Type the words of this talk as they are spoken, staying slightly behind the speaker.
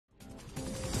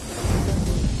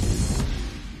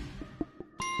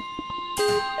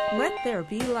Let there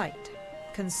be light.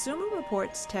 Consumer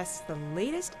Reports tests the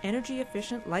latest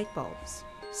energy-efficient light bulbs,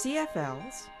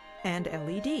 CFLs, and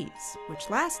LEDs, which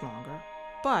last longer,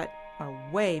 but are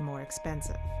way more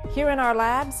expensive. Here in our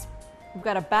labs, we've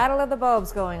got a battle of the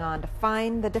bulbs going on to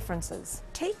find the differences.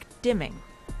 Take dimming.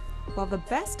 While the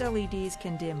best LEDs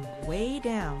can dim way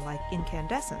down like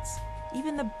incandescents,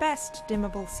 even the best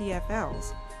dimmable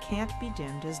CFLs can't be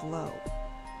dimmed as low.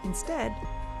 Instead,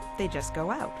 they just go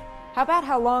out. How about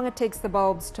how long it takes the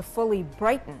bulbs to fully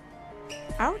brighten?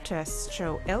 Our tests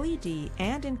show LED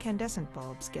and incandescent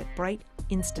bulbs get bright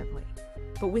instantly.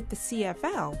 But with the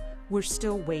CFL, we're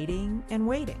still waiting and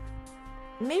waiting.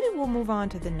 Maybe we'll move on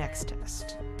to the next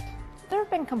test. There have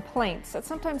been complaints that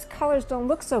sometimes colors don't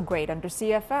look so great under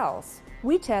CFLs.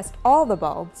 We test all the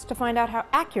bulbs to find out how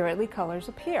accurately colors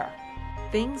appear.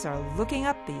 Things are looking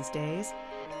up these days.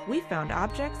 We found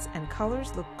objects and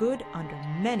colors look good under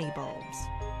many bulbs,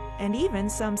 and even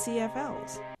some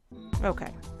CFLs.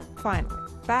 Okay, finally,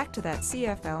 back to that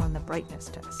CFL and the brightness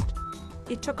test.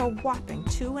 It took a whopping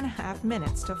 2.5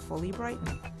 minutes to fully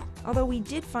brighten, although we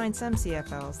did find some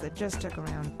CFLs that just took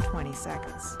around 20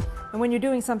 seconds. And when you're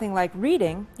doing something like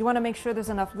reading, you want to make sure there's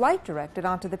enough light directed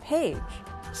onto the page.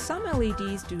 Some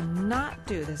LEDs do not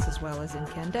do this as well as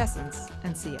incandescents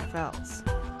and CFLs.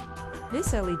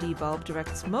 This LED bulb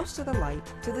directs most of the light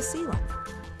to the ceiling.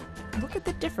 Look at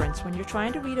the difference when you're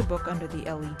trying to read a book under the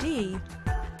LED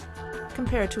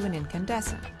compared to an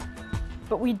incandescent.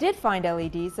 But we did find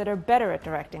LEDs that are better at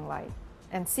directing light,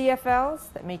 and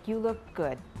CFLs that make you look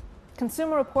good.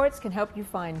 Consumer Reports can help you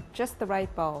find just the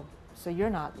right bulb, so you're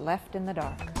not left in the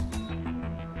dark.